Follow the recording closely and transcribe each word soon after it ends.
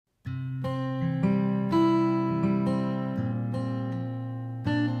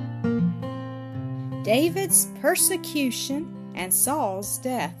David's persecution and Saul's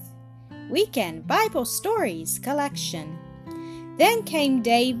death. Weekend Bible Stories Collection. Then came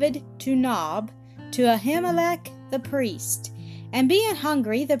David to Nob, to Ahimelech the priest. And being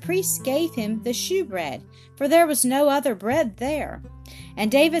hungry, the priest gave him the shewbread, for there was no other bread there.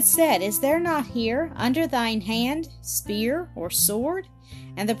 And David said, Is there not here under thine hand spear or sword?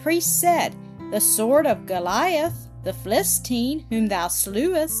 And the priest said, The sword of Goliath, the Philistine, whom thou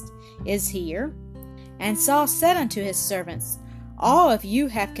slewest, is here. And Saul said unto his servants, All of you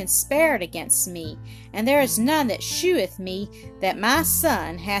have conspired against me, and there is none that sheweth me that my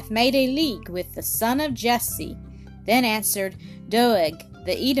son hath made a league with the son of Jesse. Then answered Doeg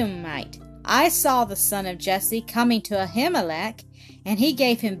the Edomite, I saw the son of Jesse coming to Ahimelech, and he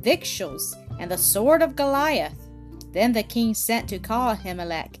gave him victuals, and the sword of Goliath. Then the king sent to call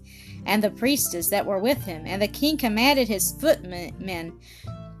Ahimelech, and the priestess that were with him, and the king commanded his footmen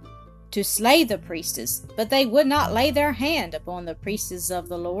to slay the priestess, but they would not lay their hand upon the priestess of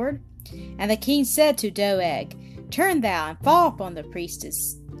the Lord. And the king said to Doeg, Turn thou and fall upon the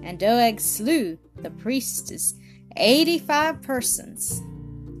priestess. And Doeg slew the priestess 85 persons.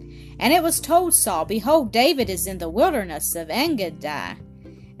 And it was told Saul, Behold, David is in the wilderness of Engedi.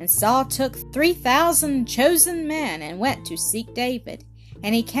 And Saul took 3,000 chosen men and went to seek David.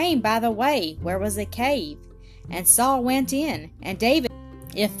 And he came by the way where was a cave. And Saul went in, and David,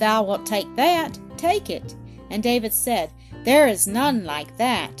 If thou wilt take that, take it. And David said, There is none like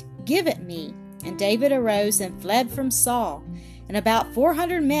that. Give it me. And David arose and fled from Saul. And about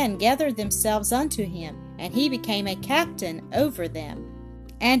 400 men gathered themselves unto him, and he became a captain over them.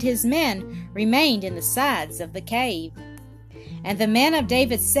 And his men remained in the sides of the cave. And the men of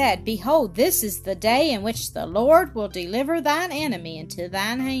David said, Behold, this is the day in which the Lord will deliver thine enemy into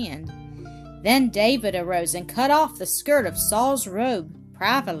thine hand. Then David arose and cut off the skirt of Saul's robe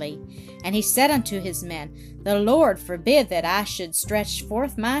privately. And he said unto his men, The Lord forbid that I should stretch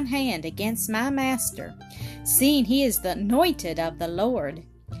forth mine hand against my master, seeing he is the anointed of the Lord.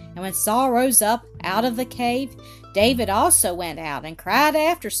 And when Saul rose up out of the cave, David also went out and cried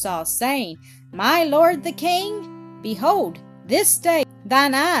after Saul, saying, My lord the king, behold, this day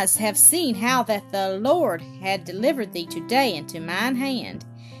thine eyes have seen how that the Lord had delivered thee today into mine hand.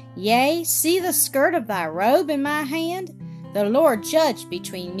 Yea, see the skirt of thy robe in my hand. The Lord judge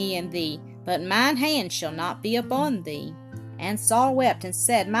between me and thee, but mine hand shall not be upon thee. And Saul wept and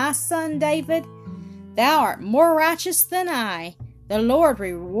said, My son David, thou art more righteous than I. The Lord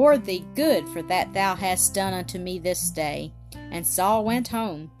reward thee good for that thou hast done unto me this day. And Saul went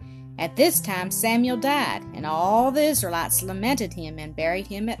home. At this time Samuel died, and all the Israelites lamented him and buried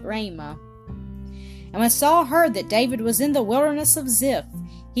him at Ramah. And when Saul heard that David was in the wilderness of Ziph,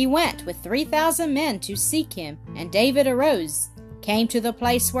 he went with 3,000 men to seek him. And David arose, came to the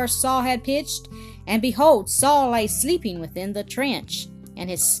place where Saul had pitched, and behold, Saul lay sleeping within the trench, and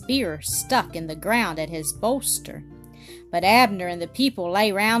his spear stuck in the ground at his bolster. But Abner and the people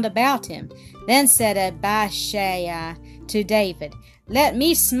lay round about him. Then said Abishai to David, Let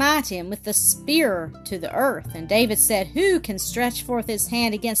me smite him with the spear to the earth. And David said, Who can stretch forth his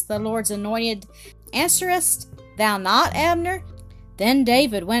hand against the Lord's anointed? Answerest thou not, Abner? Then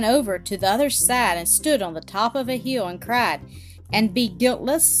David went over to the other side and stood on the top of a hill and cried, And be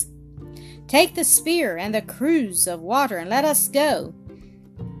guiltless? Take the spear and the cruse of water, and let us go.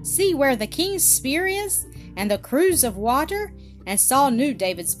 See where the king's spear is, and the cruse of water? And Saul knew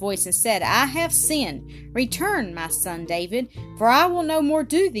David's voice, and said, I have sinned. Return, my son David, for I will no more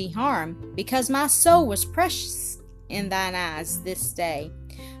do thee harm, because my soul was precious in thine eyes this day.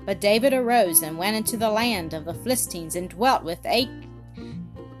 But David arose and went into the land of the Philistines, and dwelt with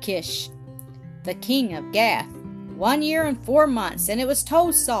Achish, the king of Gath, 1 year and 4 months. And it was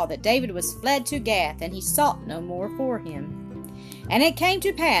told Saul that David was fled to Gath, and he sought no more for him. And it came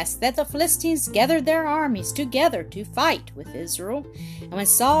to pass that the Philistines gathered their armies together to fight with Israel. And when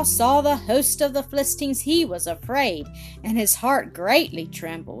Saul saw the host of the Philistines, he was afraid, and his heart greatly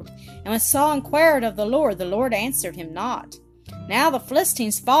trembled. And when Saul inquired of the Lord answered him not. Now the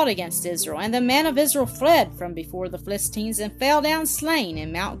Philistines fought against Israel, and the men of Israel fled from before the Philistines, and fell down slain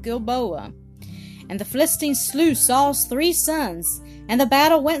in Mount Gilboa. And the Philistines slew Saul's 3 sons, and the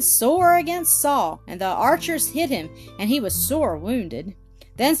battle went sore against Saul, and the archers hit him, and he was sore wounded.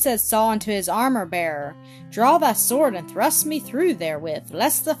 Then said Saul unto his armor-bearer, Draw thy sword, and thrust me through therewith,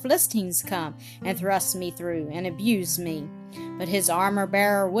 lest the Philistines come, and thrust me through, and abuse me. But his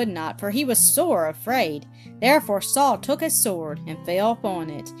armor-bearer would not, for he was sore afraid. Therefore Saul took a sword, and fell upon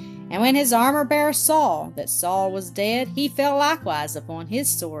it. And when his armor-bearer saw that Saul was dead, he fell likewise upon his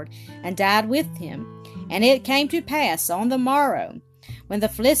sword, and died with him. And it came to pass on the morrow, when the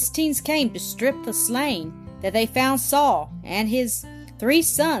Philistines came to strip the slain, that they found Saul and his 3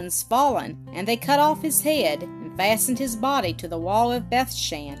 sons fallen, and they cut off his head, and fastened his body to the wall of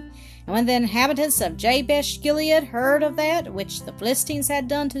Bethshan. And when the inhabitants of Jabesh-Gilead heard of that which the Philistines had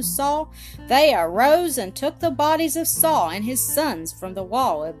done to Saul, they arose and took the bodies of Saul and his sons from the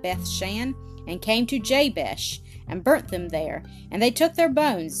wall of Bethshan, and came to Jabesh, and burnt them there. And they took their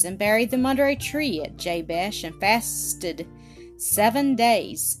bones, and buried them under a tree at Jabesh, and fasted 7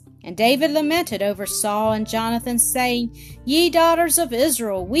 days. And David lamented over Saul and Jonathan, saying, Ye daughters of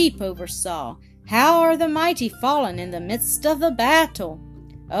Israel, weep over Saul. How are the mighty fallen in the midst of the battle?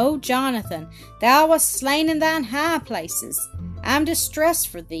 O Jonathan, thou wast slain in thine high places. I am distressed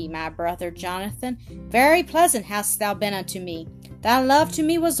for thee, my brother Jonathan. Very pleasant hast thou been unto me. Thy love to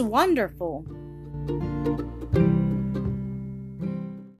me was wonderful.